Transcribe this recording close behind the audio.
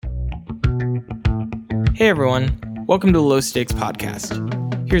Hey everyone, welcome to the Low Stakes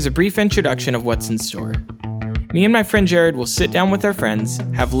Podcast. Here's a brief introduction of what's in store. Me and my friend Jared will sit down with our friends,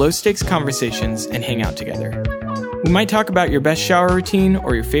 have low stakes conversations, and hang out together. We might talk about your best shower routine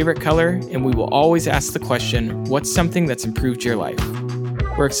or your favorite color, and we will always ask the question, what's something that's improved your life?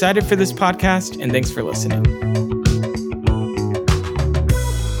 We're excited for this podcast, and thanks for listening.